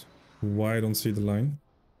is that? Why I don't see the line?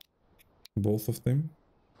 Both of them.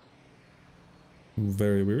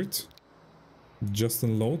 Very weird. Just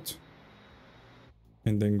unload.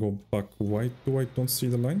 and then go back. Why do I don't see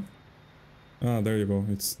the line? Ah, there you go.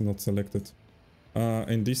 It's not selected.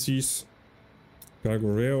 And this is cargo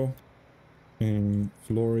rail in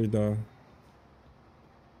Florida.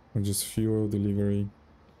 Or just fuel delivery.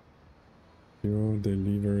 Fuel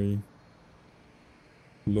delivery.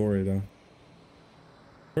 Florida.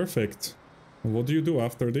 Perfect. And what do you do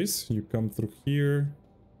after this? You come through here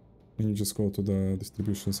and you just go to the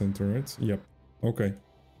distribution center, right? Yep. Okay.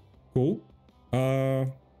 Cool.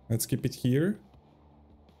 Let's keep it here.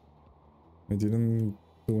 I didn't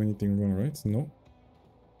do anything wrong, right? No.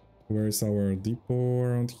 Where is our depot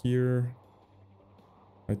around here?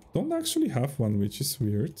 I don't actually have one, which is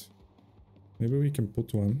weird. Maybe we can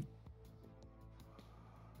put one.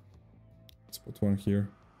 Let's put one here.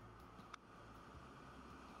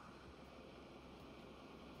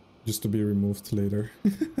 Just to be removed later.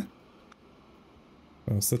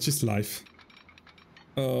 Oh, such is life.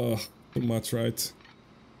 Too much, right?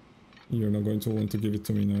 You're not going to want to give it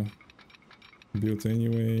to me now. Built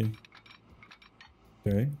anyway.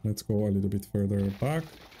 Okay, let's go a little bit further back.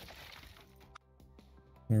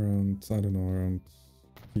 Around, I don't know, around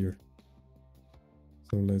here.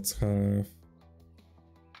 So let's have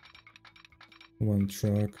one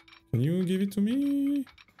truck. Can you give it to me?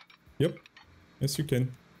 Yep. Yes, you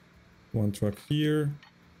can. One truck here.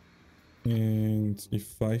 And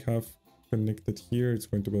if I have connected here, it's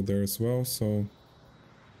going to go there as well. So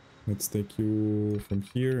let's take you from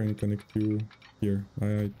here and connect you here.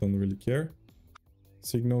 I don't really care.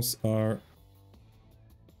 Signals are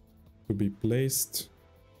to be placed.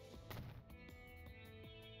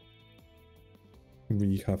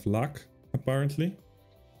 We have luck, apparently.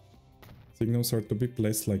 Signals are to be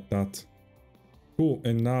placed like that. Cool,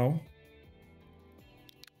 and now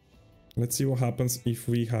let's see what happens if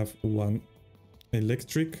we have one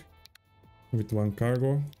electric with one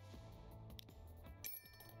cargo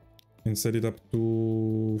and set it up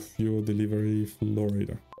to fuel delivery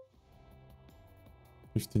Florida.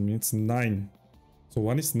 15 minutes, 9. So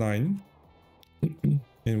one is 9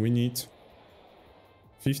 and we need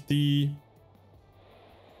 50,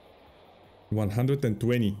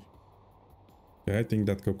 120. Okay, I think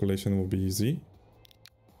that calculation will be easy.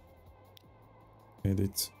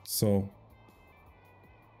 Edit. So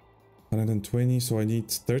 120, so I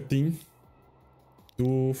need 13.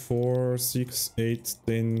 2, 4, 6, 8,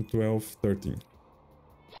 10, 12, 13.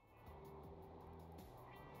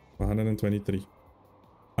 123.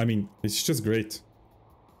 I mean, it's just great.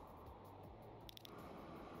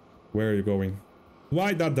 Where are you going?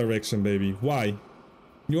 Why that direction, baby? Why?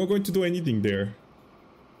 You're not going to do anything there.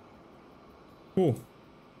 Oh.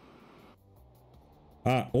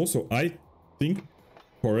 Also, I think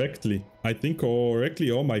correctly.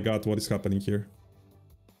 Oh my god, what is happening here?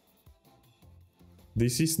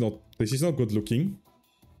 This is not good looking.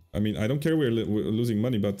 I mean, I don't care we're losing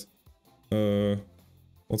money, but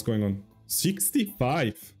what's going on?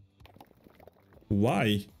 65.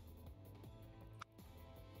 Why?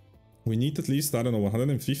 We need at least, I don't know,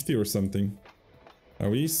 150 or something. Are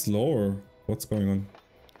we slow or what's going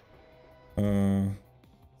on?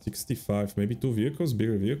 65, maybe 2 vehicles,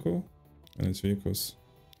 bigger vehicle. And it's vehicles.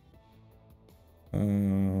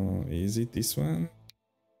 Is it this one?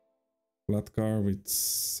 Flat car with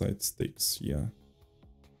side stakes, yeah.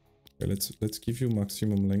 Okay, let's give you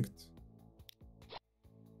maximum length.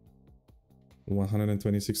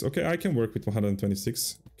 126. Okay, I can work with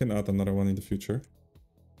 126. Can add another one in the future.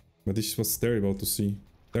 But this was terrible to see.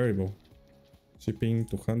 Terrible. Shipping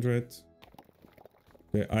 200.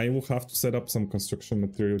 Okay, I will have to set up some construction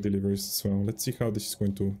material deliveries as well. Let's see how this is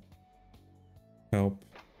going to help.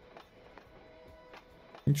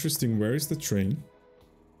 Interesting, where is the train?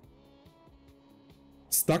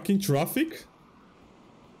 Stuck in traffic?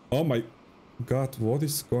 Oh my god, what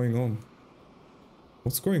is going on?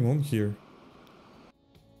 What's going on here?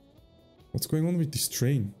 What's going on with this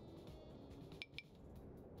train?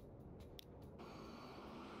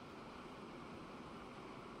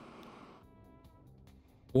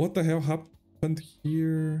 What the hell happened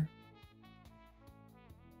here?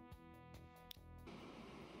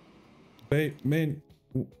 Hey, man,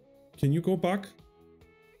 can you go back?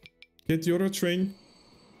 Get the other train?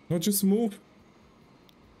 No, just move.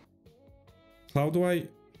 How do I...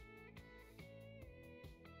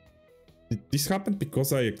 Did this happen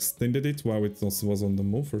because I extended it while it was on the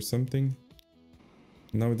move or something?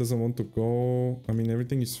 Now it doesn't want to go. I mean,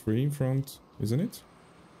 everything is free in front, isn't it?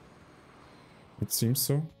 It seems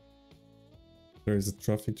so. There is a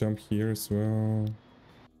traffic jam here as well.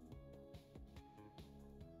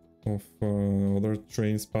 Of other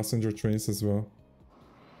trains, passenger trains as well.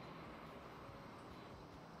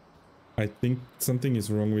 I think something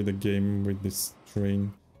is wrong with the game with this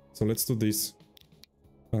train. So let's do this.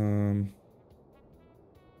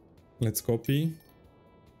 Let's copy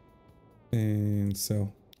and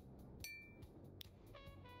sell.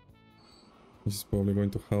 This is probably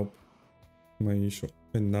going to help my issue.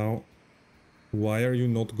 And now, why are you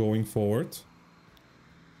not going forward?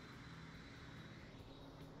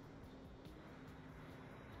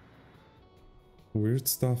 Weird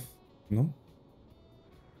stuff, no?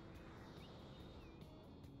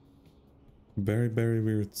 Very, very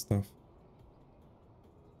weird stuff.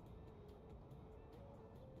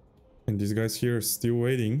 And these guys here are still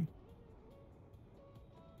waiting.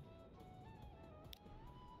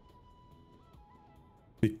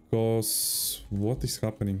 Because what is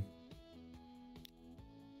happening?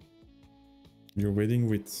 You're waiting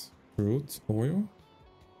with crude oil?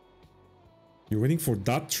 You're waiting for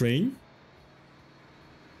that train?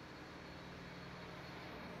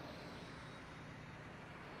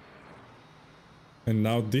 And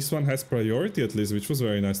now this one has priority at least, which was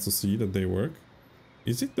very nice to see that they work.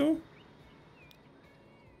 Is it though?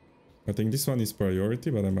 I think this one is priority,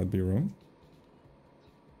 but I might be wrong.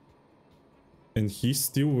 And he's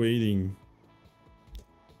still waiting.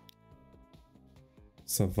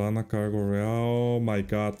 Savannah cargo. Oh my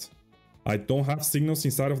god. I don't have signals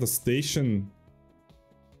inside of the station.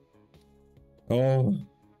 Oh.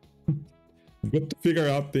 Good to figure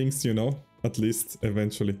out things, you know. At least,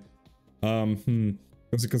 eventually.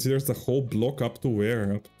 Because it considers the whole block up to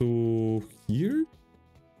where? Up to here?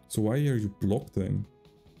 So why are you blocked then?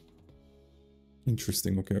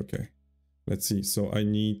 Interesting. Okay, okay. Let's see. So I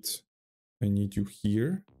need you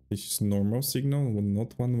here. This is normal signal,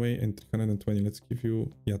 not one way, and 320. Let's give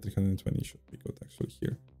you... Yeah, 320 should be good actually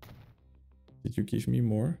here. Did you give me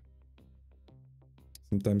more?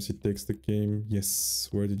 Sometimes it takes the game. Yes.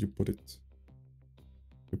 Where did you put it?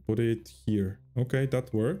 You put it here. Okay,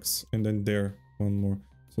 that works. And then there, one more.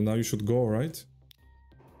 So now you should go, right?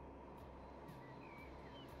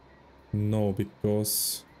 No,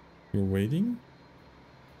 because you're waiting?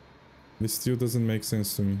 This still doesn't make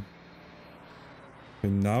sense to me.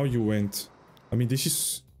 And now you went. I mean, this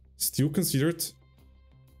is still considered...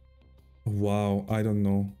 Wow, I don't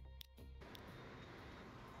know.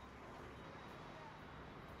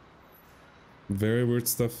 Very weird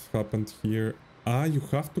stuff happened here. Ah, you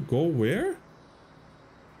have to go where?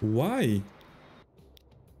 Why?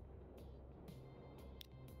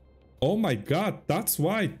 Oh my god, that's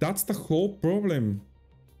why. That's the whole problem.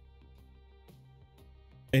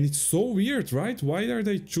 And it's so weird, right? Why are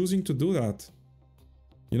they choosing to do that?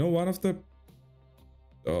 You know, one of the...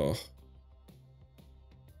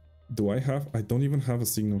 Do I have... I don't even have a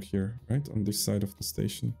signal here, right? On this side of the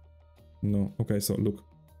station. No. Okay, so look.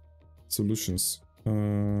 Solutions.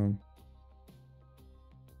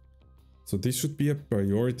 So this should be a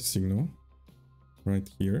priority signal. Right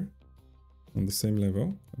here. On the same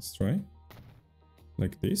level. Let's try.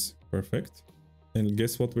 Like this. Perfect. And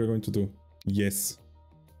guess what we're going to do? Yes.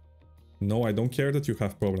 No, I don't care that you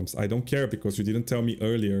have problems. I don't care because you didn't tell me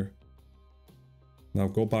earlier. Now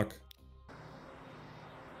go back.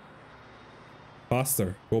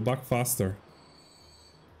 Faster. Go back faster.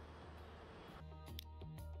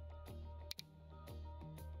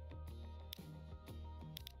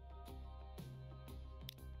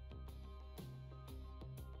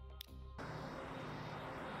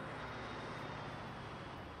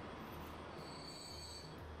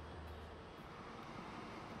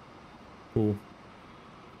 Cool.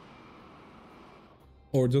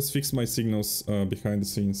 Or just fix my signals behind the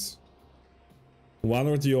scenes. One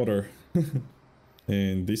or the other.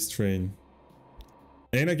 And this train.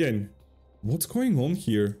 And again, what's going on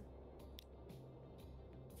here?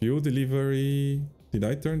 Fuel delivery. Did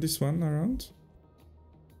I turn this one around?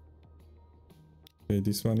 Okay,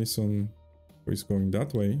 this one is on... is going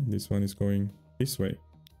that way. This one is going this way.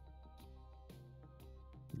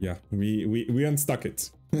 Yeah, we unstuck it.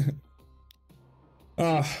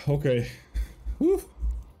 Ah, okay. Whew.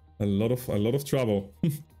 A lot of trouble.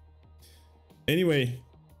 Anyway,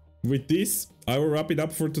 with this, I will wrap it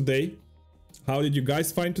up for today. How did you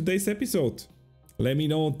guys find today's episode? Let me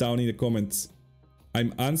know down in the comments.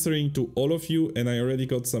 I'm answering to all of you and I already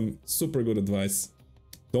got some super good advice.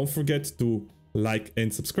 Don't forget to like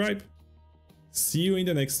and subscribe. See you in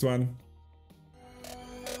the next one.